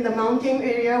interesting. In the mountain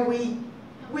area,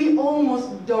 we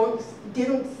almost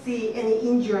didn't see any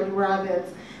injured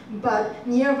rabbits, but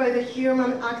nearby the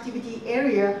human activity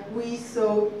area, we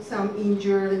saw some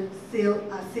injured,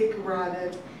 sick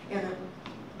rabbits. And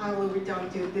I will return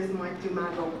to this mic to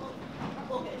Margo.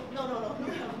 Okay, no, we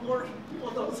have more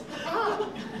photos.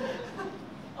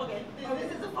 Okay,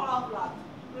 this is a power plant,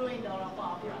 ruined on a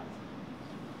power plant.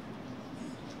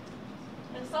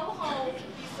 And somehow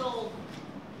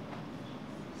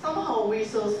we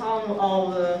saw some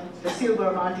of the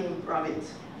silver martin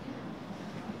rabbits.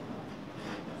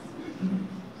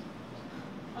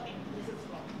 Okay, this is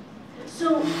wrong.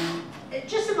 So,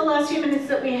 just in the last few minutes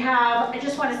that we have, I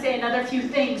just want to say another few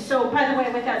things. So, by the way,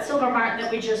 with that silver martin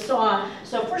that we just saw,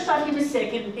 so first off, he was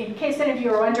sick. In case any of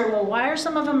you are wondering, well, why are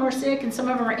some of them more sick and some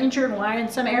of them are injured, and why in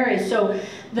some areas? So,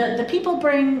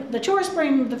 the tourists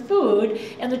bring the food,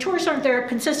 and the tourists aren't there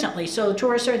consistently. So, the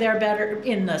tourists are there better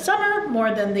in the summer,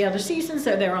 more than the other seasons.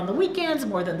 They're there on the weekends,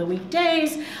 more than the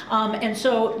weekdays. And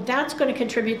so, that's going to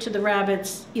contribute to the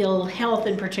rabbits' ill health,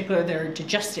 in particular their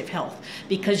digestive health,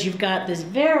 because you've got this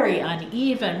very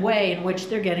uneven way in which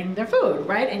they're getting their food,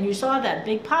 right? And you saw that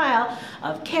big pile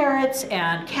of carrots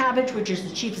and cabbage, which is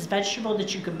the cheapest vegetable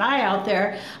that you can buy out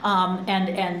there.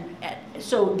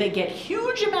 So they get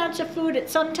huge amounts of food at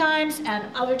some times, and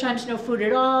other times no food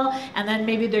at all, and then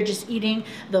maybe they're just eating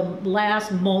the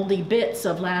last moldy bits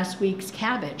of last week's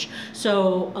cabbage.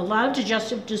 So a lot of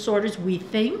digestive disorders, we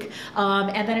think.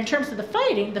 And then in terms of the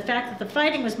fighting, the fact that the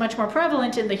fighting was much more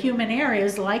prevalent in the human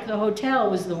areas, like the hotel,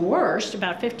 was the worst.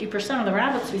 About 50% of the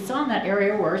rabbits we saw in that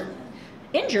area were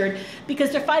injured because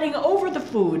they're fighting over the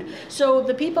food. So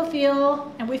the people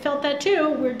feel, and we felt that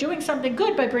too, we're doing something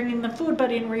good by bringing the food,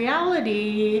 but in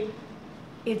reality,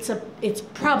 it's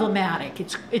problematic.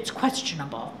 It's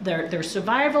questionable. Their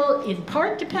survival in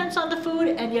part depends on the food,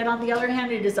 and yet on the other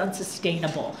hand, it is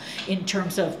unsustainable in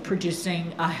terms of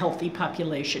producing a healthy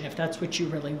population, if that's what you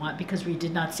really want, because we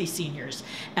did not see seniors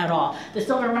at all. The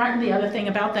silver martin, the other thing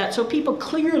about that, so people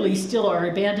clearly still are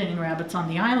abandoning rabbits on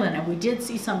the island, and we did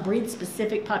see some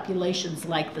breed-specific populations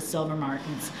like the silver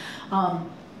martins.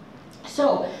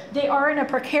 So they are in a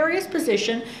precarious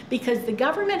position because the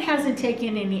government hasn't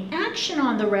taken any action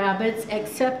on the rabbits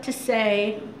except to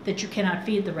say that you cannot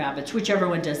feed the rabbits, which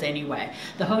everyone does anyway.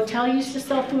 The hotel used to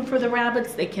sell food for the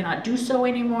rabbits. They cannot do so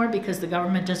anymore because the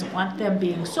government doesn't want them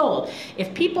being sold.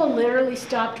 If people literally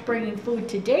stopped bringing food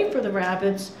today for the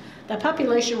rabbits, the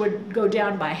population would go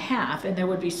down by half and there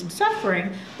would be some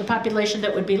suffering. The population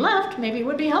that would be left maybe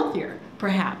would be healthier,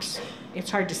 perhaps. It's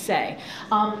hard to say.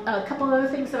 A couple of other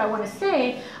things that I want to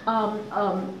say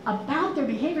about their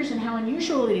behaviors and how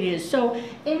unusual it is. So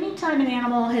anytime an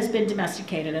animal has been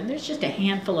domesticated, and there's just a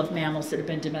handful of mammals that have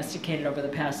been domesticated over the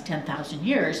past 10,000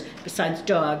 years, besides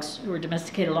dogs who were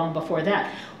domesticated long before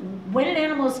that. When an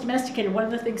animal is domesticated, one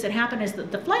of the things that happen is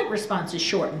that the flight response is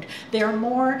shortened. There are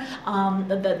more,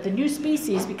 the new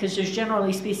species, because there's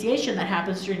generally speciation that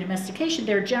happens during domestication,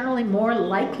 they're generally more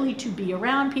likely to be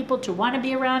around people, to want to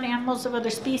be around animals of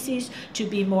other species, to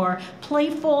be more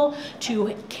playful,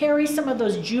 to carry some of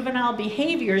those juvenile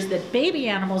behaviors that baby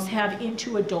animals have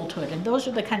into adulthood. And those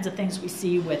are the kinds of things we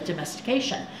see with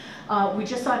domestication. We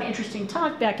just saw an interesting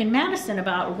talk back in Madison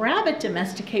about rabbit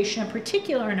domestication in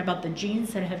particular, and about the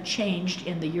genes that have changed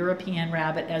in the European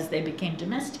rabbit as they became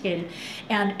domesticated.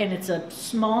 And it's a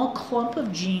small clump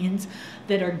of genes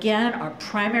that, again, are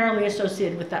primarily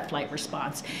associated with that flight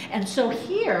response. And so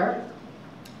here,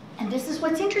 and this is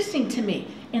what's interesting to me,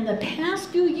 in the past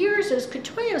few years, as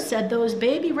Kototyo said, those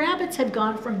baby rabbits have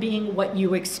gone from being what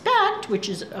you expect, which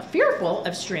is fearful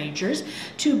of strangers,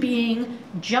 to being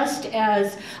just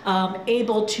as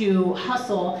able to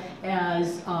hustle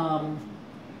as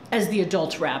the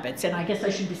adult rabbits. And I guess I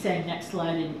should be saying next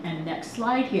slide and next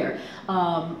slide here.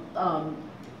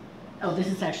 Oh, this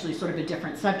is actually sort of a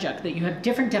different subject, that you have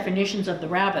different definitions of the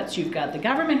rabbits. You've got the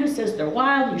government who says they're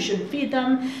wild, you shouldn't feed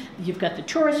them. You've got the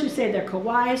tourists who say they're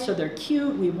kawaii, so they're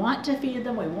cute, we want to feed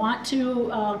them, we want to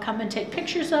come and take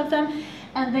pictures of them.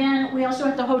 And then we also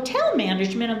have the hotel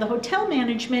management, and the hotel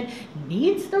management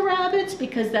needs the rabbits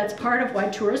because that's part of why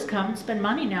tourists come and spend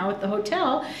money now at the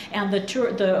hotel. And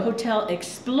the hotel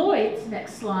exploits,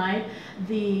 next slide,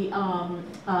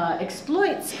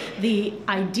 exploits the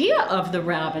idea of the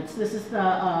rabbits. This is the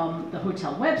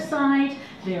hotel website.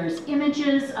 There's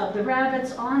images of the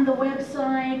rabbits on the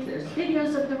website. There's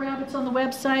videos of the rabbits on the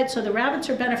website. So the rabbits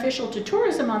are beneficial to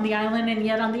tourism on the island, and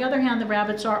yet on the other hand, the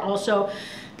rabbits are also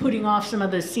putting off some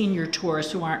of the senior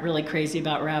tourists who aren't really crazy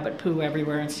about rabbit poo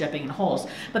everywhere and stepping in holes.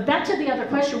 But back to the other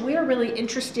question, we are really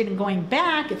interested in going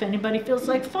back, if anybody feels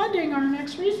like funding our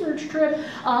next research trip,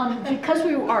 because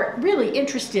we are really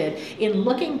interested in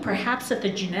looking perhaps at the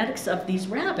genetics of these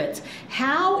rabbits,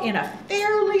 how in a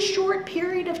fairly short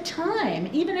period of time,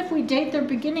 even if we date their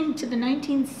beginning to the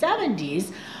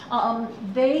 1970s,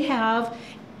 they have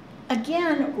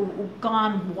again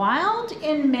gone wild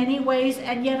in many ways,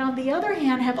 and yet on the other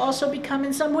hand have also become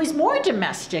in some ways more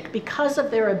domestic because of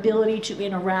their ability to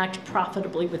interact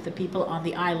profitably with the people on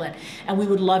the island. And we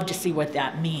would love to see what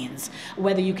that means.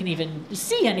 Whether you can even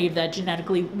see any of that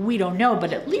genetically, we don't know,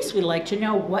 but at least we'd like to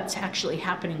know what's actually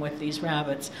happening with these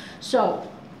rabbits. So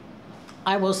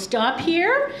I will stop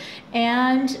here,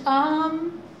 and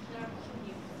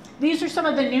these are some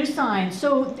of the new signs.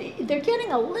 So they're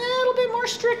getting a little bit more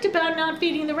strict about not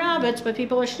feeding the rabbits, but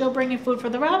people are still bringing food for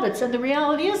the rabbits. And the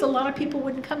reality is a lot of people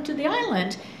wouldn't come to the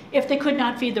island if they could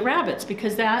not feed the rabbits,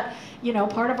 because that, you know,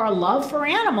 part of our love for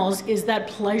animals is that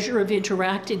pleasure of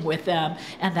interacting with them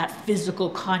and that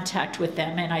physical contact with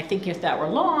them. And I think if that were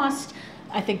lost,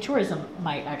 I think tourism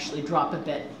might actually drop a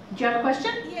bit. Do you have a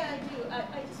question? Yeah, I do.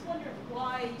 I just wonder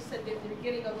why you said that they're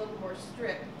getting a little more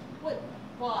strict.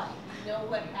 Why? Do you know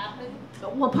what happened?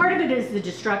 Well, part of it is the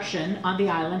destruction on the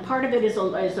island. Part of it is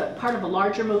a part of a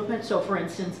larger movement. So, for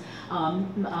instance,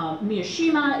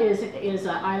 Miyashima is an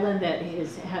island that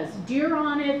has deer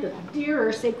on it. The deer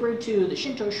are sacred to the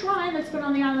Shinto shrine that's been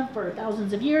on the island for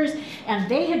thousands of years, and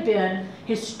they have been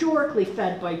historically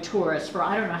fed by tourists for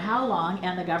I don't know how long,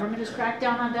 and the government has cracked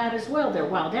down on that as well. They're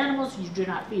wild animals, you do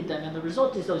not feed them, and the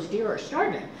result is those deer are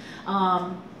starving.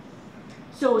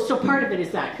 So part of it is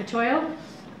that. Kototyo?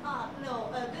 No,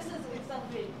 this is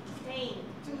exactly saying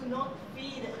do not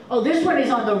feed it. Oh, this one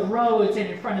is on the roads and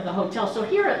in front of the hotel. So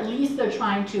here at least they're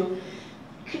trying to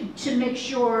to make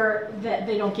sure that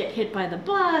they don't get hit by the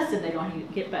bus and they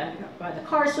don't get by the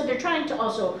car. So they're trying to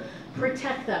also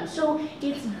protect them. So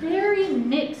it's very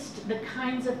mixed, the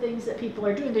kinds of things that people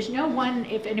are doing. There's no one,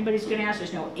 if anybody's going to ask,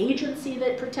 there's no agency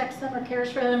that protects them or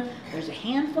cares for them. There's a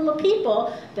handful of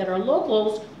people that are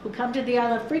locals who come to the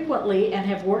island frequently and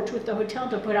have worked with the hotel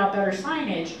to put out better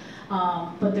signage.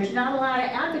 But there's not a lot of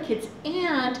advocates,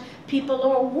 and people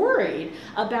are worried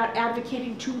about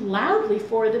advocating too loudly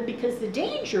for them, because the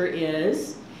danger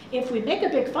is if we make a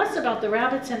big fuss about the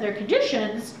rabbits and their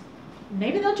conditions,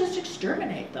 maybe they'll just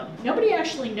exterminate them. Nobody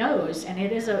actually knows, and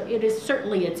it's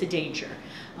a danger.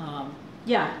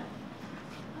 Yeah.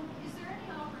 Is there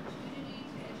any opportunity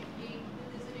to educate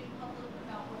the visiting public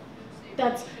about what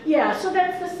food safety is? So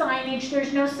that's the signage.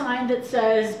 There's no sign that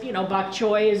says, you know, bok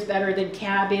choy is better than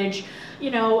cabbage.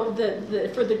 You know,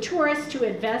 for the tourists to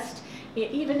invest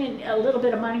even in a little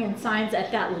bit of money and signs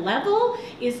at that level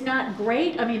is not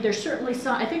great. I mean, there's certainly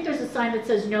some, I think there's a sign that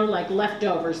says no, like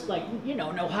leftovers, like, you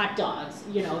know, no hot dogs,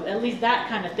 you know, at least that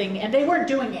kind of thing. And they weren't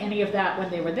doing any of that when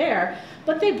they were there,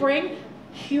 but they bring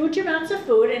huge amounts of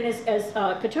food. And as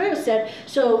Kototyo said,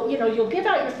 so, you know, you'll give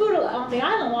out your food on the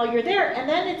island while you're there, and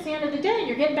then it's the end of the day,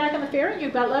 you're getting back on the ferry and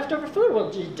you've got leftover food.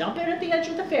 Well, just dump it at the edge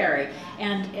of the ferry.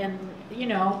 And you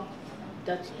know,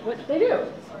 that's what they do.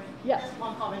 Yeah.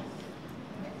 One comment.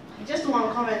 Just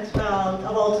one comment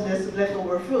about this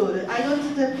leftover food. I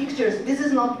noticed the pictures. This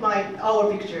is not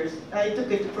our pictures. I took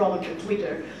it from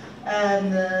Twitter.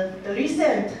 And the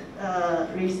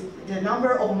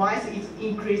number of mice is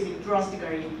increasing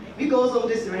drastically because of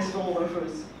this leftover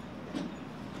foods.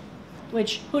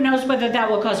 Which, who knows whether that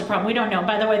will cause a problem. We don't know.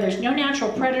 By the way, there's no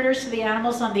natural predators to the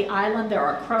animals on the island. There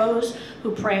are crows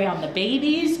who prey on the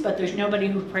babies, but there's nobody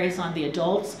who preys on the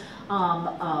adults.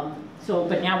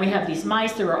 But now we have these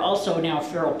mice. There are also now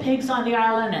feral pigs on the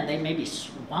island, and they maybe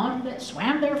swam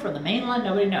there from the mainland.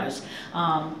 Nobody knows.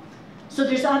 So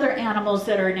there's other animals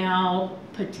that are now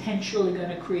potentially going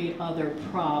to create other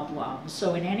problems.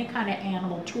 So in any kind of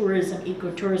animal tourism,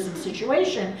 ecotourism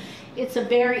situation, it's a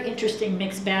very interesting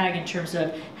mixed bag in terms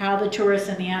of how the tourists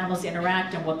and the animals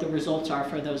interact and what the results are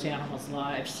for those animals'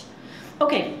 lives.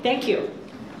 Okay, thank you.